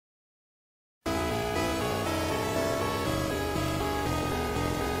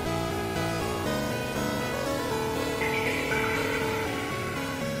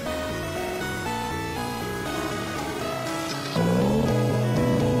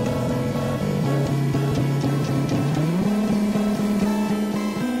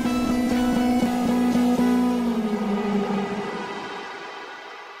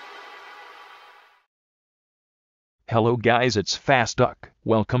Hello guys, it's Fast Duck.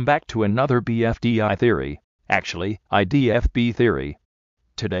 Welcome back to another BFDI theory, actually, IDFB theory.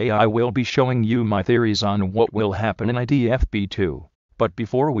 Today I will be showing you my theories on what will happen in IDFB 2. But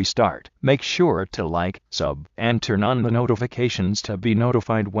before we start, make sure to like, sub, and turn on the notifications to be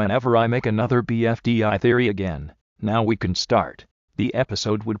notified whenever I make another BFDI theory again. Now we can start. The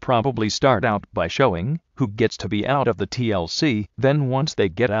episode would probably start out by showing who gets to be out of the TLC, then once they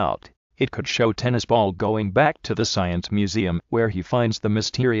get out, it could show Tennis Ball going back to the Science Museum where he finds the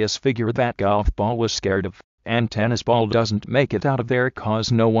mysterious figure that Golf Ball was scared of, and Tennis Ball doesn't make it out of there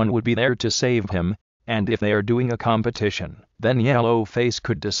cause no one would be there to save him, and if they are doing a competition, then Yellowface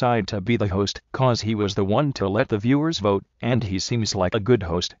could decide to be the host cause he was the one to let the viewers vote, and he seems like a good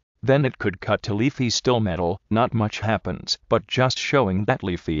host. Then it could cut to Leafy still metal, not much happens, but just showing that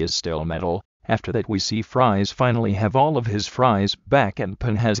Leafy is still metal. After that we see Fries finally have all of his fries back and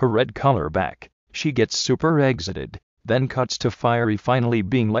Pen has her red color back. She gets super exited. Then cuts to Fiery finally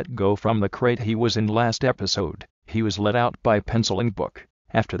being let go from the crate he was in last episode. He was let out by Penciling Book.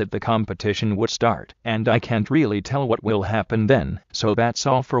 After that the competition would start, and I can't really tell what will happen then, so that's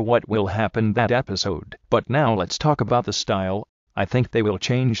all for what will happen that episode. But now let's talk about the style. I think they will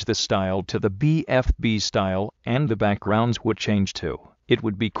change the style to the BFB style, and the backgrounds would change too. It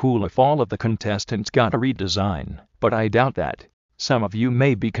would be cool if all of the contestants got a redesign, but I doubt that. Some of you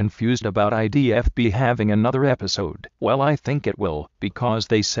may be confused about IDFB having another episode. Well, I think it will, because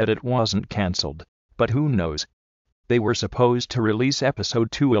they said it wasn't cancelled. But who knows? They were supposed to release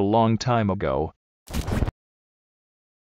episode 2 a long time ago.